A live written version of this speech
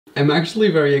I'm actually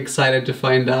very excited to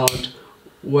find out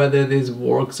whether this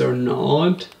works or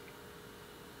not.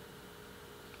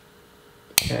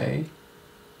 Okay.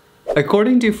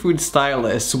 According to food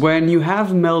stylists, when you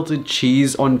have melted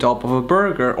cheese on top of a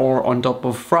burger or on top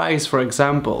of fries, for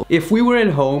example, if we were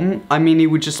at home, I mean, it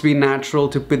would just be natural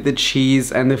to put the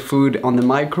cheese and the food on the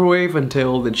microwave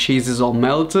until the cheese is all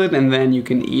melted and then you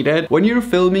can eat it. When you're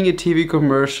filming a TV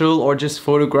commercial or just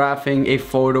photographing a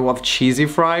photo of cheesy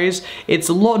fries, it's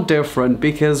a lot different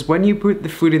because when you put the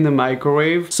food in the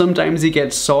microwave, sometimes it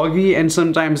gets soggy and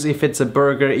sometimes if it's a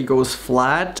burger, it goes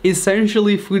flat.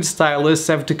 Essentially, food stylists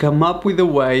have to come up with a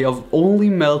way of only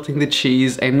melting the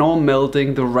cheese and not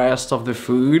melting the rest of the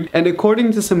food. And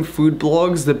according to some food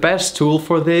blogs, the best tool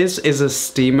for this is a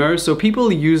steamer. So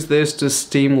people use this to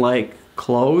steam like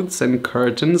clothes and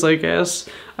curtains, I guess.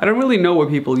 I don't really know what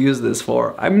people use this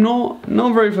for. I'm not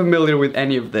very familiar with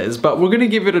any of this, but we're gonna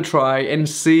give it a try and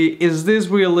see, is this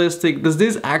realistic? Does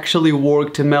this actually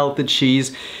work to melt the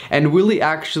cheese? And will it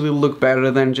actually look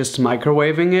better than just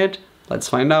microwaving it? Let's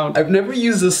find out. I've never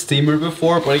used a steamer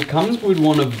before, but it comes with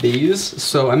one of these,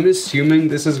 so I'm assuming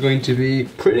this is going to be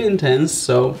pretty intense,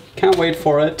 so can't wait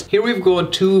for it. Here we've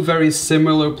got two very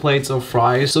similar plates of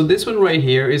fries. So this one right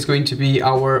here is going to be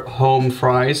our home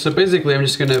fries. So basically I'm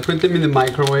just gonna put them in the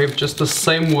microwave just the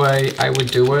same way I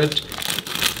would do it.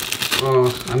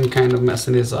 Oh, I'm kind of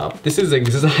messing this up. This is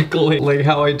exactly like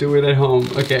how I do it at home.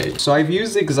 Okay, so I've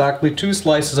used exactly 2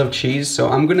 slices of cheese, so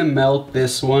I'm gonna melt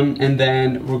this one and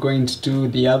then we're going to do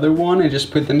the other one and just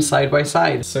put them side by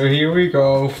side. So here we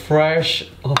go, fresh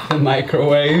off the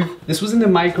microwave. This was in the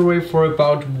microwave for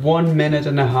about 1.5 minutes.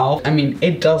 I mean,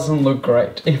 it doesn't look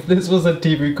great. If this was a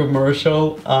TV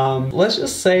commercial, let's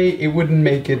just say it wouldn't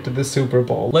make it to the Super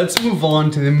Bowl. Let's move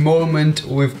on to the moment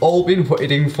we've all been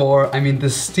waiting for. I mean, the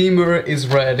steamer is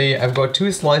ready. I've got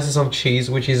 2 slices of cheese,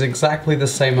 which is exactly the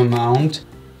same amount.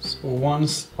 So 1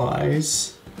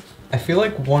 slice. I feel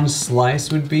like 1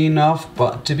 slice would be enough,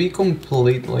 but to be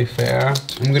completely fair,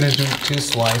 I'm gonna do 2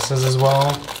 slices as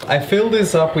well. I fill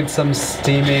this up with some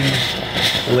steaming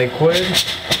liquid.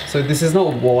 So this is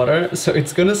not water, so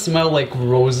it's gonna smell like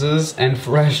roses and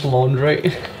fresh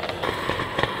laundry.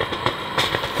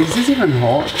 Is this even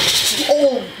hot?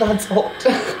 Oh, that's hot.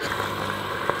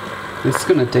 This is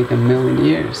gonna take a million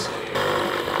years.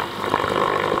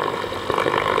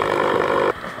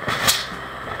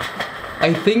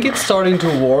 I think it's starting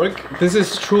to work. This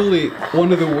is truly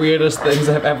one of the weirdest things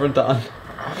I've ever done.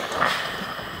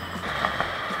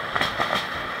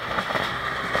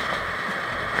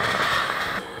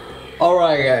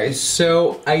 Alright guys,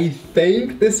 so I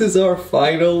think this is our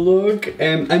final look,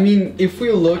 and I mean, if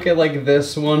we look at like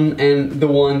this one and the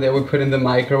one that we put in the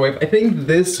microwave, I think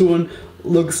this one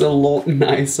looks a lot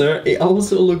nicer. It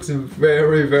also looks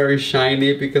very, very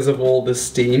shiny because of all the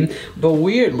steam, but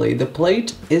weirdly, the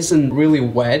plate isn't really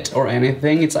wet or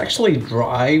anything. It's actually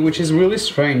dry, which is really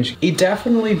strange. It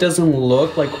definitely doesn't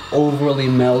look like overly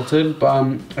melted,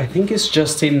 but I think it's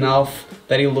just enough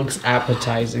that it looks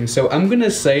appetizing. So I'm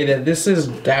gonna say that this is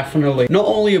definitely not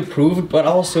only approved, but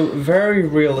also very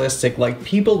realistic. Like,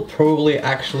 people probably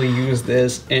actually use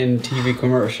this in TV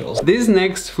commercials. This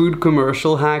next food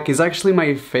commercial hack is actually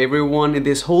my favorite one in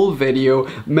this whole video,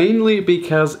 mainly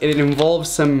because it involves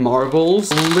some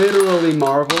marbles, literally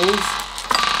marbles.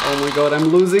 Oh my god, I'm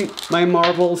losing my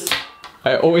marbles.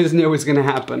 I always knew it was gonna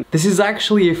happen. This is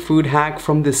actually a food hack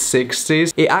from the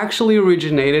 60s. It actually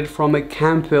originated from a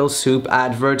Campbell soup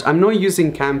advert. I'm not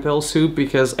using Campbell soup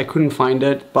because I couldn't find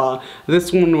it, but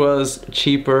this one was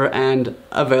cheaper and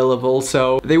available.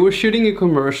 So they were shooting a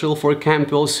commercial for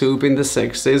Campbell soup in the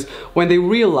 60s when they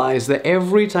realized that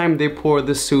every time they pour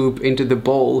the soup into the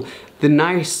bowl, the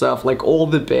nice stuff, like all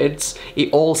the bits,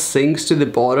 it all sinks to the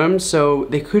bottom, so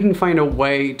they couldn't find a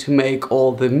way to make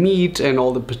all the meat and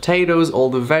all the potatoes,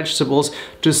 all the vegetables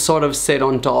to sort of sit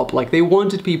on top. Like, they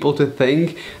wanted people to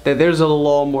think that there's a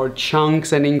lot more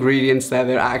chunks and ingredients than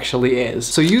there actually is.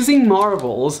 So using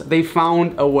marbles, they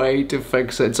found a way to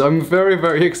fix it. So I'm very,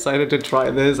 very excited to try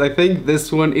this. I think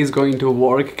this one is going to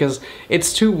work because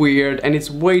it's too weird and it's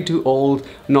way too old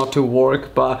not to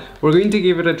work, but we're going to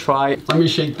give it a try. Let me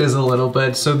shake this a little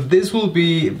bit. So this will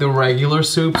be the regular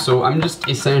soup, so I'm just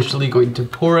essentially going to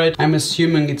pour it. I'm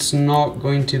assuming it's not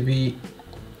going to be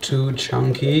too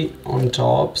chunky on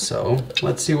top, so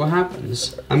let's see what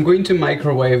happens. I'm going to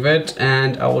microwave it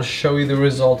and I will show you the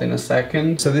result in a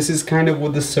second. So this is kind of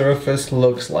what the surface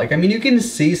looks like. I mean, you can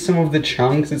see some of the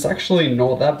chunks. It's actually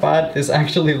not that bad. This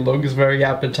actually looks very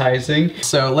appetizing.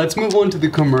 So let's move on to the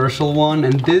commercial one,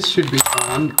 and this should be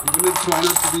fun. I'm gonna try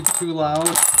not to be too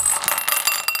loud.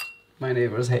 My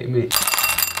neighbors hate me.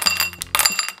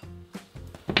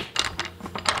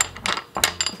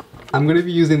 I'm gonna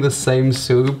be using the same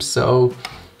soup, so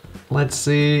let's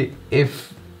see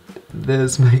if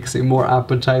this makes it more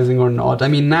appetizing or not. I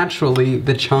mean, naturally,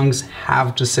 the chunks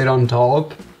have to sit on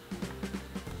top.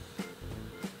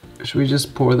 Should we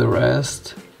just pour the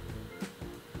rest?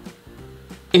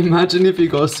 Imagine if you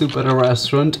go soup at a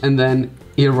restaurant and then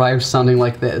it arrives sounding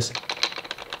like this.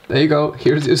 There you go,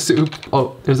 here's your soup.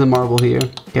 Oh, there's a marble here.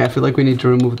 Okay, I feel like we need to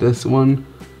remove this one.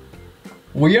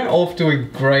 We are off to a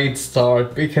great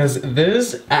start because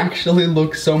this actually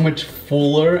looks so much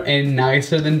fuller and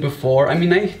nicer than before. I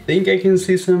mean, I think I can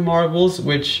see some marbles,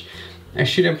 which I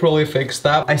should have probably fixed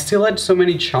that. I still had so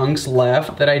many chunks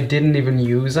left that I didn't even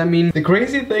use. I mean, the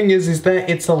crazy thing is that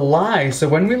it's a lie. So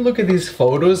when we look at these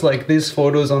photos, like these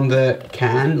photos on the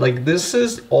can, like this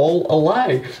is all a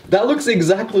lie. That looks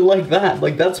exactly like that.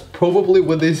 Like that's probably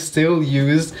what they still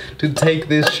use to take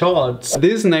these shots.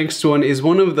 This next one is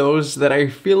one of those that I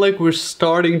feel like we're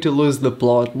starting to lose the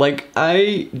plot. Like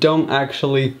I don't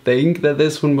actually think that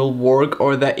this one will work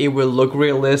or that it will look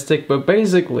realistic, but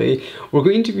basically we're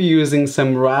going to be using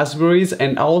some raspberries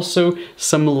and also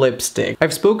some lipstick.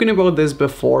 I've spoken about this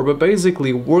before, but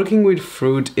basically working with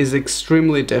fruit is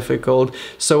extremely difficult.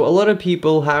 So a lot of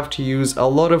people have to use a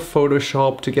lot of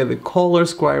Photoshop to get the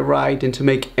colors quite right and to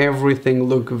make everything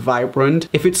look vibrant.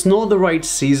 If it's not the right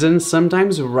season,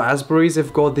 sometimes raspberries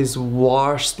have got this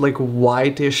washed, like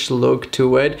whitish look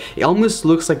to it. It almost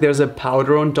looks like there's a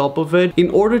powder on top of it.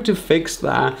 In order to fix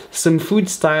that, some food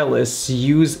stylists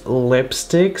use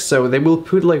lipstick, so they will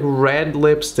put like red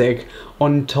lipstick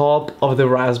on top of the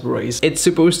raspberries. It's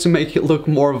supposed to make it look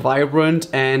more vibrant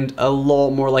and a lot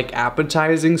more like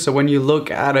appetizing, so when you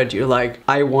look at it you're like,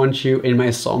 I want you in my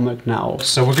stomach now.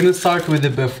 So we're gonna start with the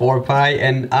before pie,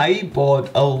 and I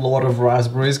bought a lot of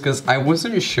raspberries because I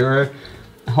wasn't sure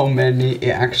how many it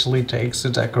actually takes to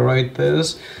decorate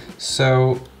this.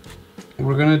 So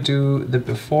we're gonna do the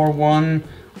before one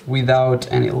without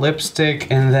any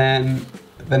lipstick, and then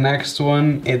the next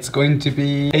one, it's going to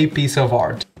be a piece of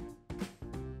art.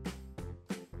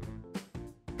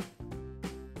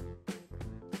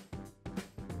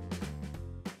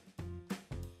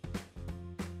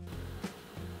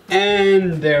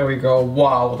 And there we go.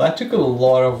 Wow, that took a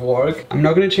lot of work. I'm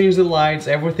not gonna change the lights,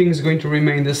 everything's going to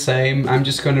remain the same. I'm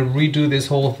just gonna redo this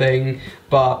whole thing,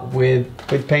 but with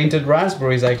painted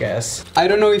raspberries, I guess. I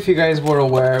don't know if you guys were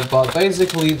aware, but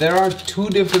basically there are two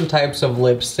different types of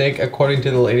lipstick according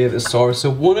to the lady at the store. So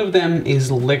one of them is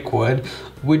liquid,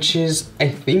 which is, I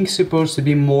think, supposed to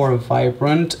be more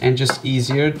vibrant and just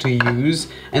easier to use.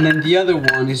 And then the other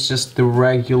one is just the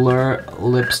regular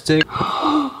lipstick.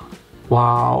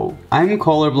 Wow, I'm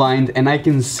colorblind and I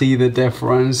can see the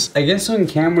difference. I guess on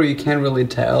camera you can't really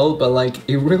tell, but like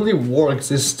it really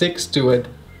works. It sticks to it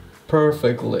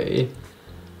perfectly.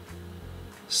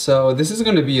 So this is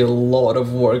gonna be a lot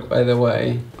of work, by the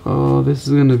way. Oh, this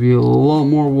is gonna be a lot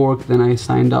more work than I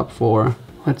signed up for.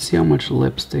 Let's see how much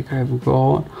lipstick I've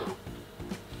got.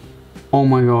 Oh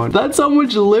my god, that's how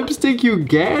much lipstick you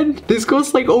get? This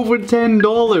costs like over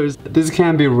 $10. This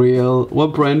can't be real.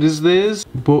 What brand is this?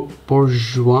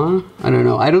 Bourgeois? I don't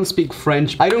know. I don't speak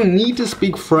French. I don't need to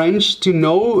speak French to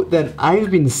know that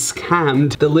I've been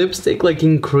scammed. The lipstick like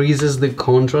increases the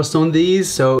contrast on these,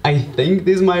 so I think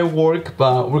this might work,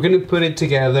 but we're gonna put it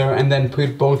together and then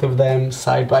put both of them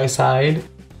side by side.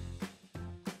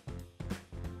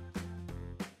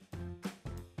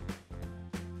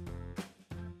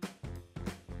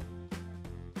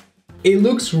 It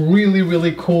looks really,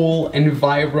 really cool and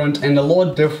vibrant and a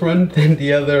lot different than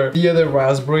the other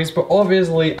raspberries, but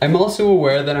obviously I'm also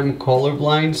aware that I'm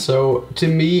colorblind, so to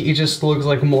me it just looks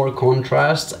like more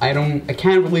contrast. I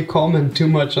can't really comment too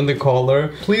much on the color.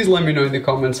 Please let me know in the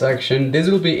comment section. This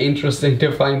will be interesting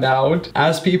to find out.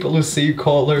 As people who see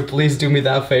color, please do me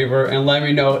that favor and let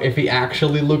me know if it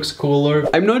actually looks cooler.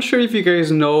 I'm not sure if you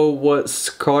guys know what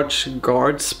Scotch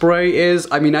Guard spray is.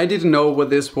 I mean, I didn't know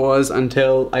what this was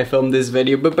until I filmed this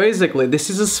video, but basically this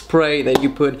is a spray that you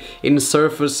put in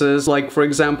surfaces, like for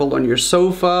example on your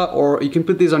sofa, or you can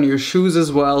put these on your shoes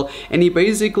as well, and it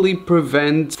basically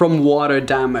prevents from water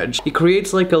damage. It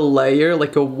creates like a layer,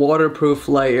 like a waterproof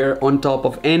layer on top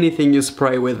of anything you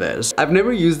spray with this. I've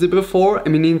never used it before. I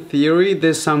mean, in theory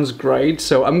this sounds great,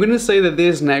 so I'm gonna say that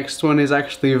this next one is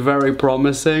actually very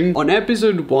promising. On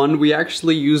episode 1 we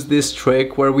actually used this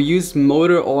trick where we used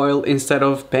motor oil instead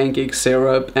of pancake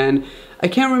syrup, and I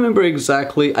can't remember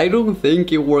exactly. I don't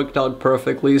think it worked out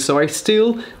perfectly, so I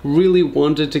still really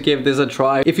wanted to give this a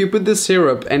try. If you put the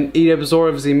syrup and it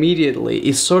absorbs immediately,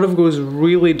 it sort of goes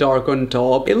really dark on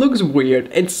top. It looks weird.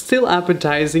 It's still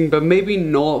appetizing, but maybe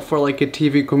not for like a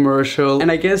TV commercial.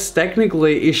 And I guess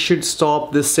technically it should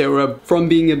stop the syrup from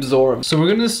being absorbed. So we're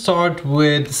gonna start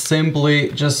with simply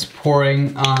just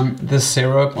pouring the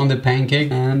syrup on the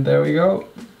pancake, and there we go.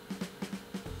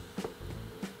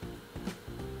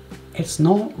 It's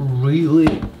not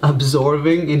really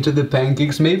absorbing into the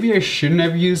pancakes. Maybe I shouldn't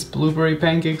have used blueberry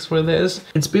pancakes for this.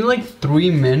 It's been like 3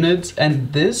 minutes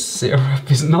and this syrup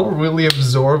is not really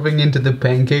absorbing into the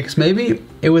pancakes. Maybe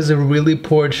it was a really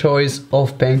poor choice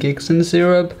of pancakes and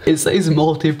syrup. It says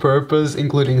multi-purpose,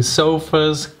 including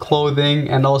sofas, clothing,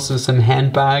 and also some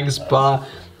handbags, but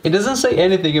it doesn't say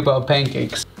anything about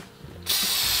pancakes.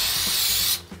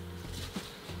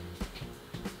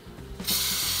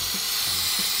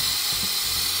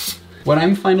 When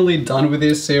I'm finally done with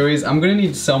this series, I'm gonna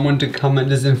need someone to come and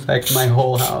disinfect my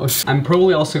whole house. I'm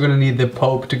probably also gonna need the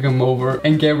Pope to come over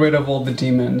and get rid of all the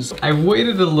demons. I've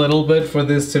waited a little bit for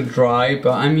this to dry,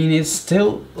 but I mean, it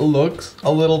still looks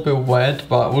a little bit wet,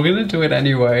 but we're gonna do it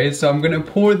anyway. So I'm gonna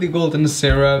pour the golden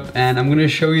syrup and I'm gonna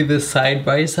show you this side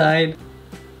by side.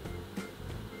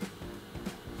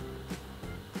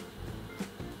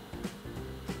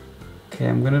 Okay,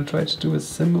 I'm gonna try to do a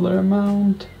similar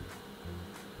amount.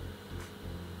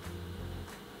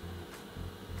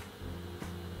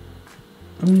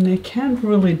 I mean, I can't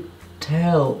really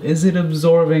tell. Is it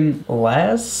absorbing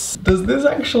less? Does this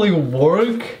actually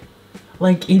work?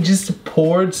 Like, it just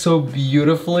poured so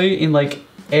beautifully in like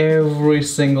every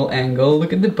single angle.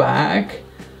 Look at the back.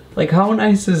 Like, how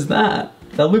nice is that?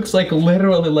 That looks like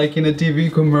literally like in a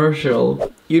TV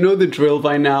commercial. You know the drill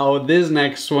by now. This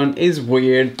next one is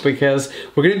weird because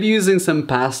we're gonna be using some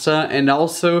pasta and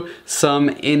also some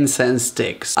incense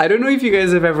sticks. I don't know if you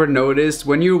guys have ever noticed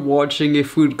when you're watching a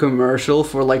food commercial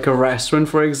for like a restaurant,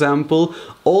 for example,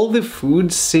 all the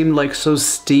foods seem like so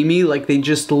steamy, like they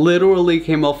just literally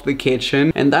came off the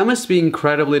kitchen, and that must be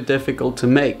incredibly difficult to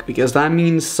make because that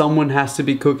means someone has to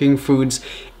be cooking foods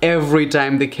every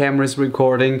time the camera is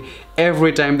recording,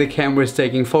 every time the camera is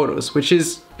taking photos, which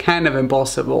is kind of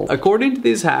impossible. According to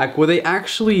this hack, what they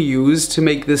actually use to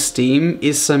make the steam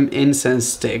is some incense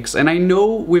sticks. And I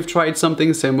know we've tried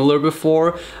something similar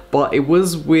before, but it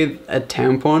was with a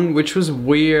tampon, which was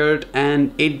weird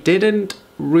and it didn't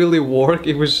really work.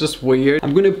 It was just weird.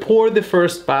 I'm gonna pour the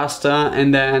first pasta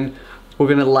and then we're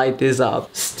gonna light this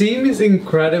up. Steam is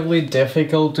incredibly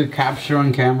difficult to capture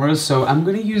on camera, so I'm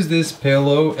gonna use this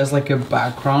pillow as like a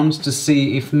background to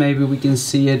see if maybe we can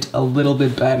see it a little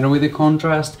bit better with the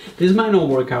contrast. This might not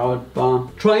work out,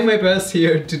 but trying my best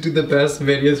here to do the best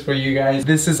videos for you guys.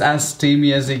 This is as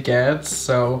steamy as it gets,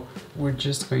 so we're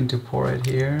just going to pour it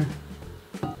here.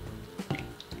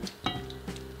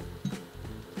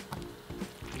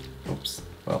 Oops.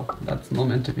 Well, that's not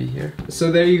meant to be here. So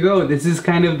there you go. This is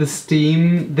kind of the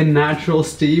steam, the natural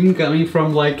steam coming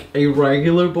from like a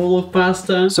regular bowl of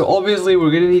pasta. So obviously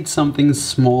we're gonna need something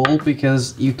small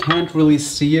because you can't really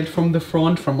see it from the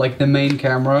front, from like the main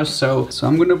camera. So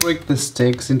I'm gonna break the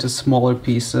sticks into smaller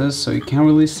pieces so you can't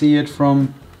really see it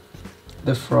from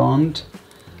the front.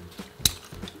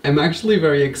 I'm actually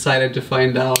very excited to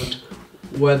find out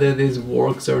whether this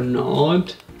works or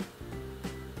not.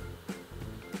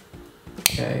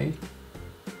 Okay.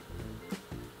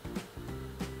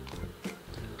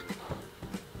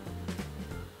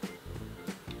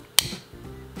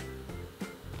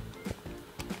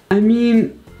 I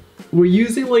mean, we're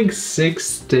using like 6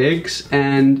 sticks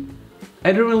and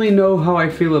I don't really know how I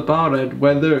feel about it.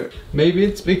 Whether maybe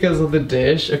it's because of the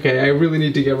dish. Okay, I really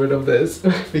need to get rid of this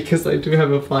because I do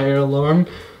have a fire alarm.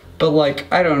 But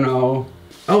like, I don't know.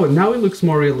 Oh, now it looks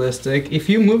more realistic. If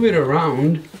you move it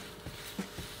around,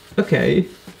 okay,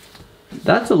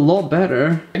 that's a lot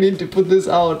better. I need to put this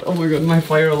out. Oh my god, my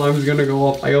fire alarm is gonna go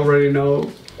off. I already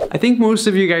know. I think most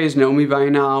of you guys know me by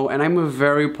now, and I'm a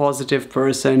very positive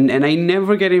person, and I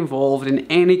never get involved in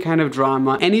any kind of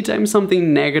drama. Anytime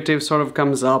something negative sort of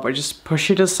comes up, I just push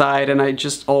it aside, and I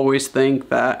just always think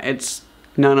that it's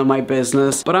none of my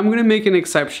business. But I'm gonna make an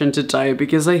exception today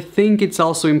because I think it's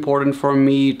also important for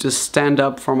me to stand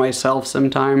up for myself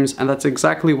sometimes, and that's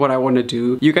exactly what I want to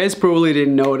do. You guys probably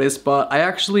didn't notice, but I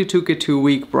actually took a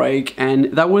 2-week break, and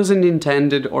that wasn't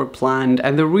intended or planned,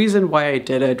 and the reason why I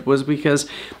did it was because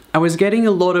I was getting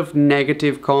a lot of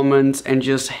negative comments and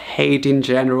just hate in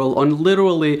general on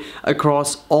literally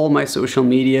across all my social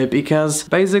media, because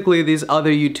basically this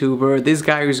other YouTuber, this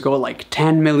guy who's got like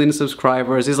 10 million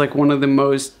subscribers, is like one of the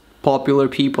most popular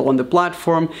people on the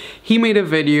platform. He made a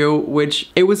video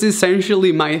which it was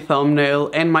essentially my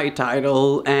thumbnail and my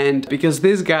title, and because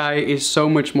this guy is so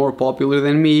much more popular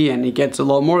than me and he gets a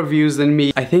lot more views than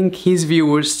me, I think his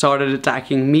viewers started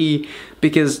attacking me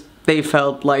because they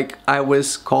felt like I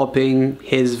was copying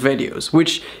his videos,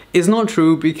 which is not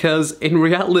true because in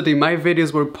reality my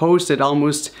videos were posted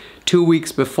almost 2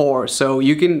 weeks before, so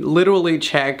you can literally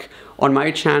check on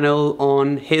my channel,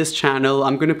 on his channel,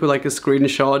 I'm gonna put like a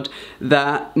screenshot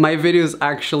that my videos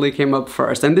actually came up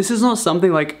first. And this is not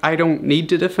something like I don't need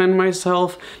to defend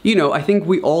myself. You know, I think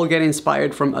we all get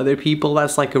inspired from other people,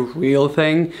 that's like a real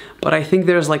thing. But I think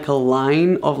there's like a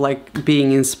line of like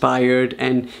being inspired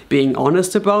and being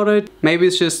honest about it. Maybe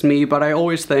it's just me, but I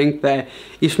always think that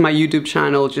if my YouTube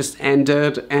channel just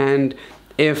ended and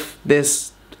if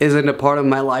this isn't a part of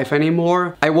my life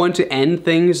anymore, I want to end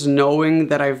things knowing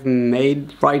that I've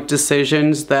made right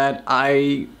decisions, that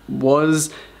I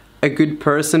was a good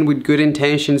person with good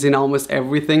intentions in almost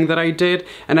everything that I did.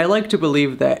 And I like to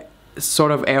believe that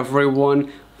sort of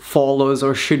everyone follows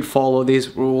or should follow these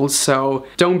rules, so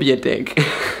don't be a dick.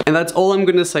 And that's all I'm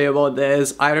gonna say about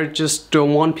this. I just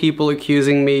don't want people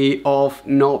accusing me of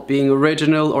not being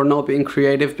original or not being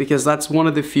creative, because that's one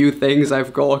of the few things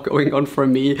I've got going on for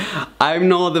me. I'm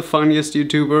not the funniest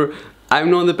YouTuber, I'm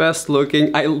not the best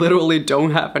looking, I literally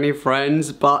don't have any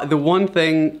friends, but the one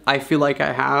thing I feel like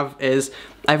I have is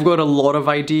I've got a lot of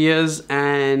ideas,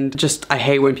 and just I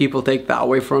hate when people take that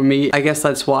away from me. I guess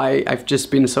that's why I've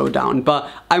just been so down, but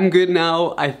I'm good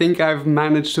now. I think I've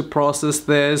managed to process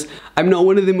this. I'm not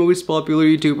one of the most popular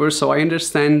YouTubers, so I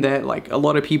understand that like a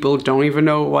lot of people don't even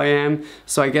know who I am,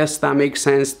 so I guess that makes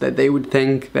sense that they would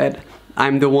think that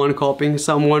I'm the one copying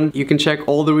someone. You can check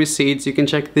all the receipts, you can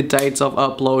check the dates of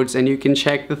uploads, and you can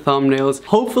check the thumbnails.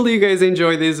 Hopefully you guys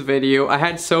enjoyed this video. I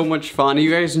had so much fun.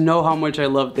 You guys know how much I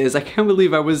love this. I can't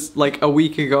believe I was like a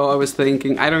week ago I was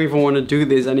thinking I don't even want to do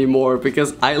this anymore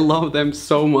because I love them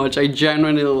so much. I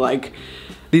genuinely like,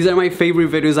 these are my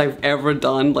favorite videos I've ever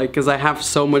done, like, because I have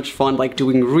so much fun, like,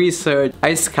 doing research.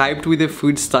 I Skyped with a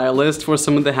food stylist for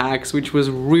some of the hacks, which was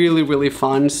really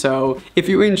fun. So if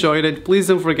you enjoyed it, please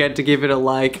don't forget to give it a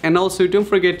like, and also don't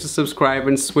forget to subscribe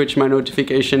and switch my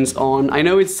notifications on. I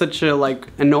know it's such a like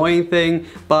annoying thing,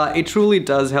 but it truly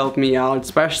does help me out,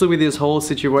 especially with this whole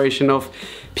situation of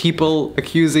people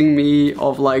accusing me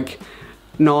of like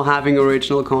not having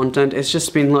original content. It's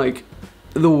just been like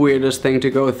the weirdest thing to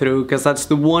go through, because that's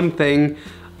the one thing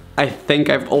I think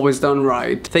I've always done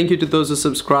right. Thank you to those who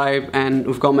subscribe and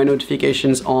who've got my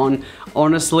notifications on.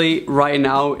 Honestly, right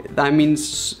now, that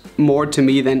means more to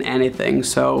me than anything.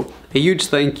 So a huge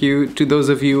thank you to those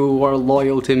of you who are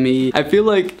loyal to me. I feel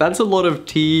like that's a lot of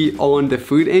tea on the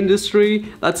food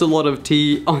industry. That's a lot of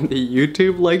tea on the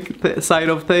YouTube like side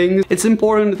of things. It's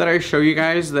important that I show you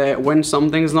guys that when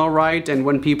something's not right and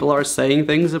when people are saying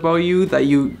things about you that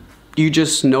you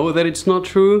just know that it's not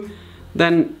true,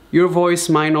 then your voice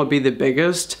might not be the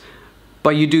biggest,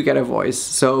 but you do get a voice,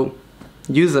 so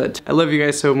use it. I love you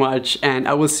guys so much, and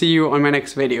I will see you on my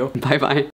next video. Bye bye.